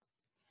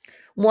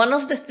One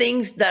of the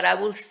things that I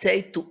will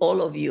say to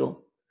all of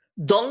you,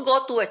 don't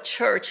go to a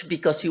church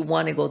because you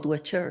want to go to a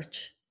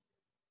church.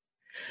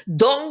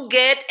 Don't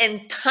get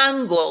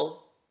entangled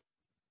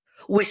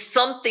with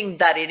something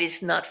that it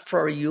is not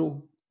for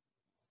you.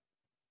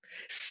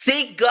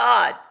 Seek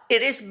God.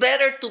 It is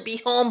better to be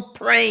home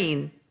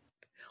praying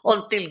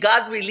until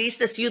God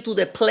releases you to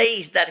the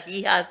place that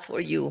He has for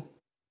you.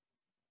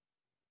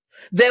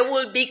 There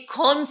will be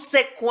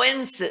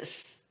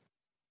consequences.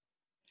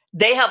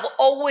 They have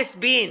always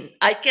been.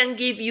 I can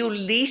give you a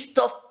list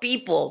of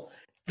people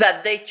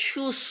that they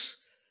choose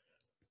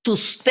to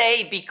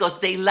stay because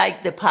they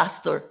like the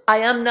pastor. I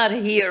am not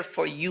here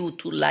for you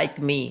to like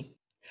me.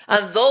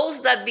 And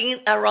those that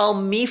been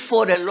around me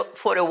for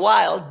a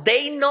while,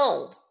 they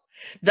know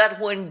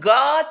that when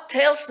God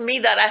tells me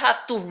that I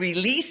have to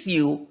release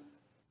you,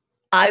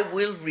 I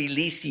will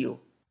release you.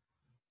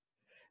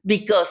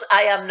 Because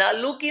I am not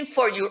looking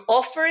for your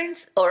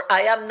offerings, or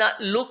I am not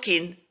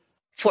looking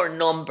for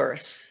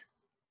numbers.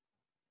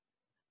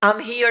 I'm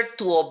here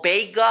to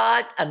obey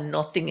God and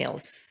nothing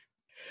else.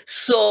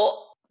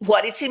 So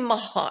what is in my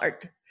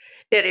heart,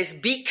 it is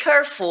be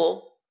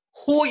careful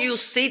who you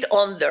sit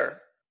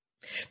under,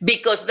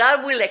 because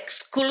that will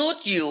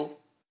exclude you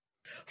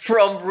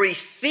from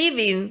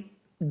receiving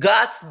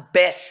God's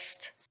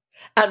best.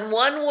 And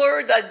one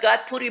word that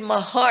God put in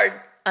my heart,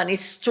 and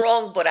it's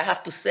strong, but I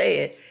have to say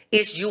it,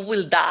 is you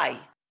will die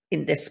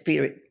in the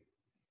spirit.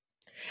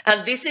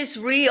 And this is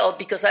real,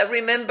 because I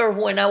remember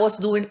when I was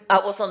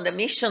on the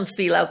mission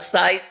field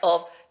outside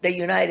of the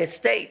United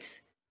States.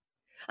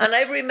 And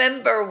I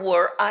remember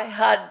where I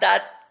had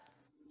that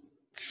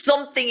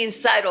something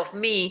inside of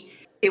me,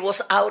 it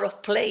was out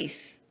of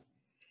place.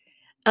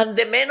 And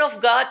the man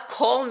of God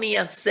called me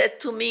and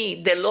said to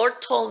me, the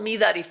Lord told me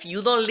that if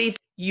you don't live,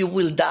 you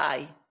will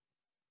die.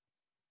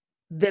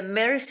 The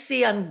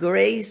mercy and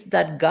grace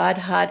that God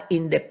had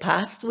in the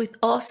past with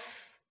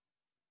us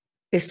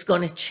is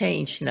going to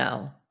change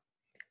now.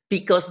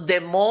 Because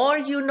the more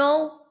you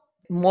know,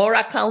 more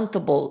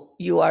accountable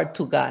you are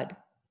to God.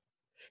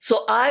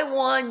 So I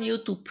want you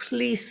to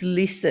please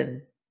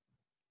listen.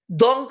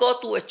 Don't go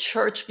to a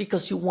church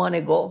because you want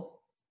to go.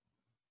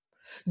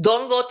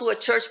 Don't go to a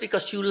church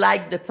because you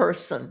like the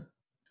person.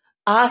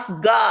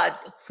 Ask God,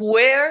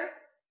 where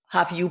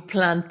have you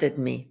planted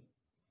me?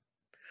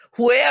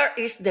 Where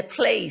is the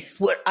place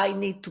where I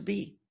need to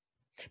be?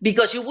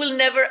 Because you will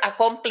never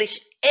accomplish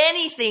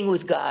anything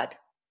with God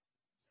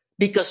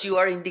because you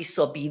are in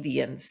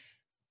disobedience.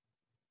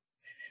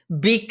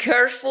 Be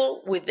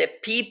careful with the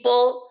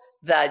people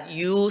that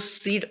you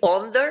sit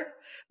under.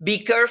 Be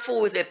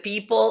careful with the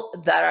people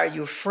that are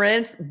your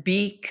friends.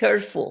 Be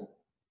careful.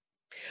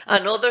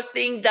 Another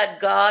thing that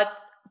God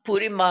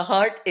put in my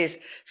heart is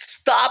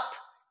stop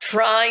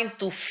trying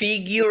to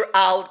figure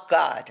out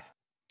God.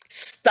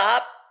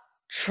 Stop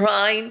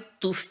trying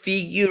to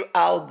figure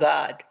out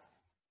God.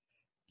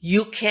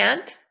 You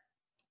can't,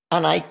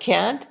 and I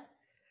can't,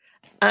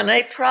 and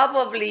I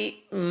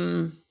probably,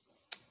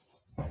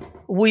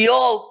 we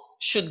all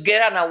should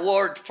get an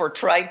award for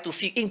trying to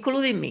figure,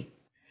 including me,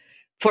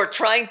 for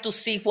trying to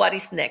see what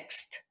is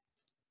next.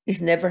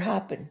 It's never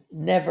happened.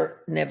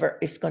 Never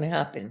is going to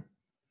happen.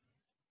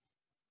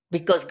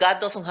 Because God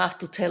doesn't have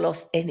to tell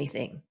us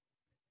anything.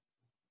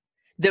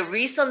 The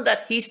reason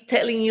that He's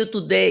telling you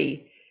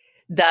today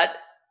that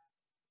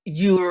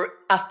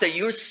after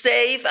you're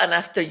saved and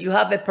after you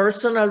have a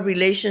personal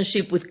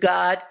relationship with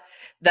God,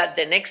 that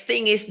the next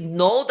thing is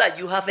know that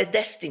you have a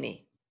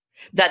destiny,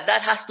 that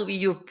has to be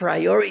your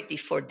priority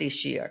for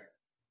this year.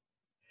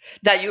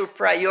 That your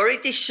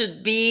priority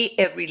should be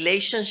a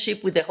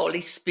relationship with the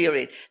Holy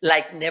Spirit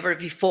like never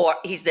before.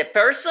 He's the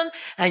person,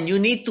 and you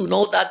need to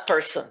know that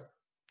person.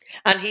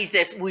 And He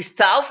says,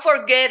 without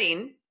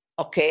forgetting,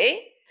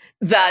 okay,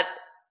 that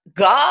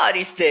God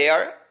is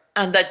there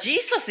and that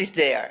Jesus is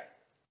there.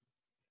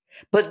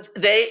 But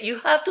you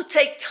have to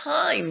take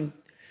time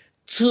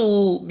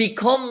to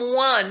become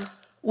one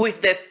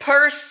with the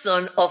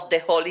person of the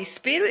Holy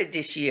Spirit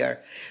this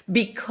year,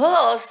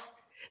 because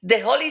the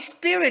Holy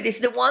Spirit is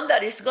the one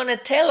that is going to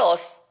tell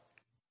us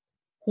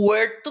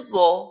where to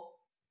go,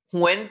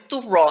 when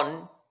to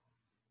run,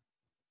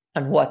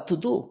 and what to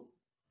do.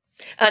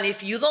 And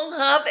if you don't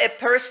have a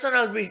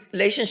personal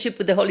relationship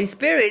with the Holy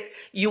Spirit,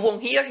 you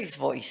won't hear His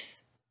voice.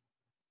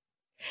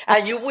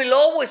 And you will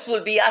always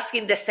be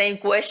asking the same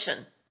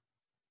question.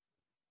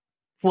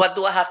 What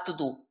do I have to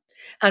do?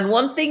 And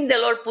one thing the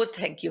Lord put,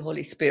 thank you,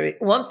 Holy Spirit.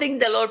 One thing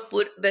the Lord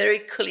put very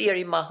clear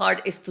in my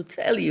heart is to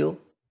tell you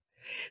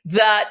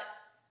that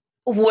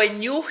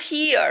when you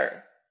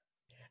hear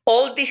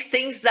all these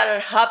things that are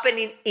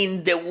happening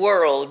in the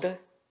world,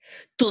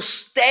 to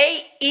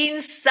stay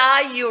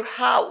inside your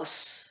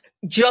house,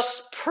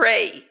 just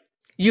pray.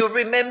 You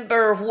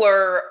remember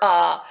where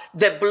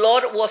the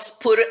blood was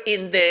put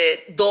in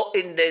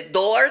the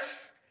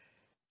doors,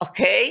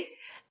 okay?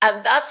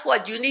 And that's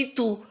what you need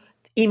to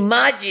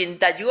imagine,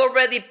 that you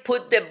already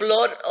put the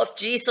blood of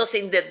Jesus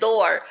in the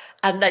door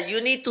and that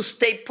you need to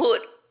stay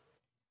put.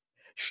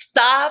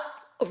 Stop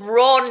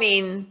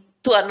running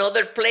to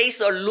another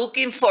place or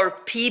looking for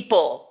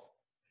people.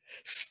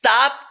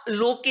 Stop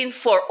looking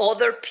for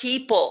other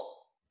people.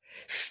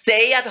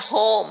 Stay at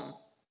home.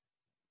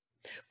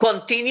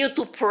 Continue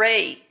to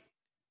pray.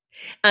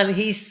 And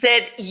he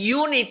said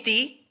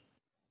unity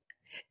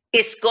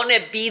is going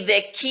to be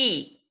the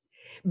key,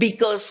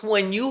 because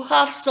when you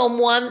have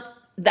someone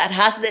that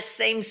has the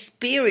same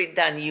spirit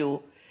than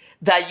you,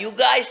 that you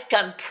guys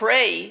can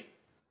pray,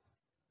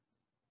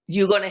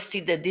 you're going to see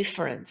the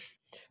difference.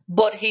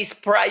 But his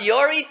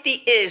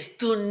priority is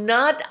do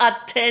not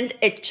attend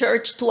a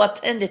church to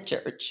attend a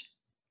church.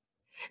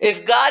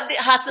 If God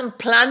hasn't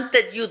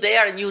planted you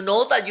there and you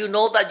know that you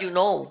know that you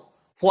know,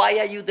 why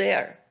are you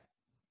there?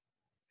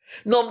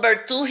 Number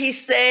two,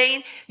 he's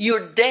saying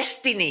your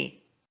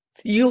destiny.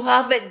 You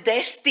have a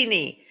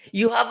destiny.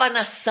 You have an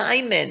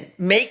assignment.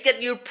 Make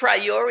it your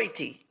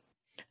priority.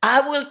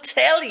 I will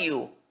tell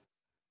you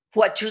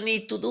what you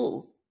need to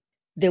do.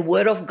 The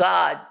Word of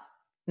God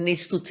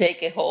needs to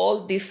take a whole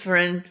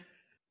different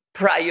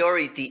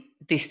priority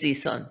this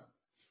season,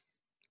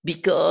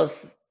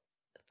 because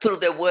through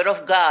the Word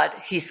of God,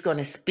 he's going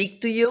to speak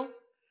to you,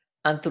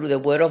 and through the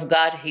Word of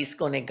God, he's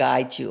going to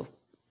guide you.